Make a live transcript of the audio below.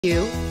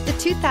The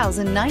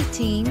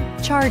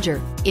 2019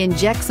 Charger.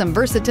 Inject some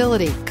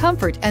versatility,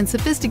 comfort, and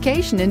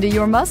sophistication into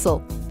your muscle.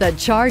 The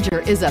Charger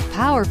is a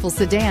powerful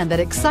sedan that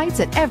excites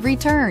at every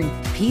turn.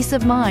 Peace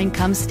of mind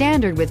comes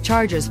standard with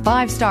Charger's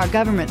 5-star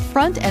government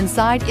front and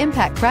side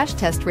impact crash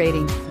test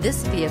rating.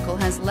 This vehicle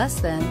has less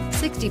than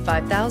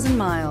 65,000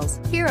 miles.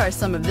 Here are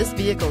some of this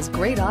vehicle's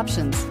great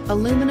options: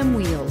 aluminum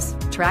wheels,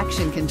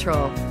 traction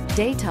control,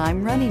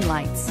 daytime running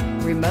lights,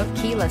 remote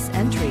keyless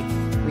entry,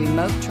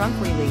 remote trunk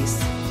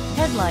release,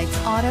 headlights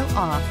auto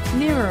off,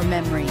 mirror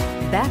memory,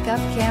 backup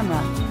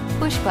camera,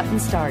 push button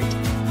start,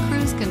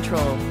 cruise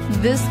control.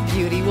 This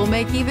beauty will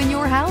make even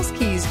your house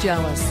keys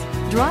jealous.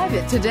 Drive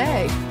it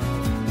today.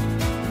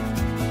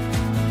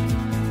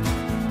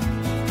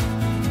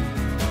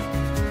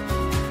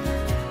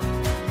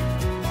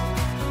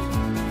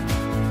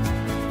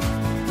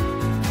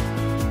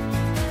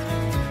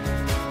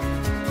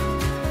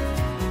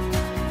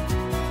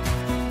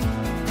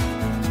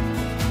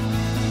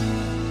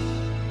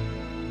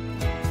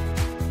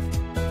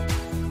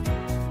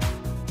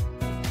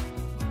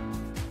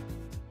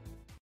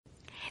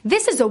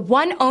 This is a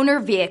one-owner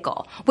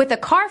vehicle with a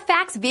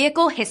CARFAX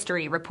Vehicle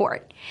History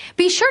Report.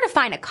 Be sure to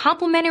find a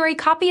complimentary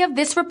copy of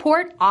this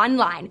report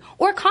online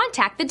or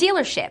contact the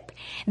dealership.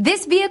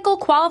 This vehicle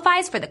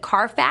qualifies for the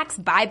CARFAX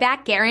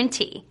Buyback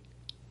Guarantee.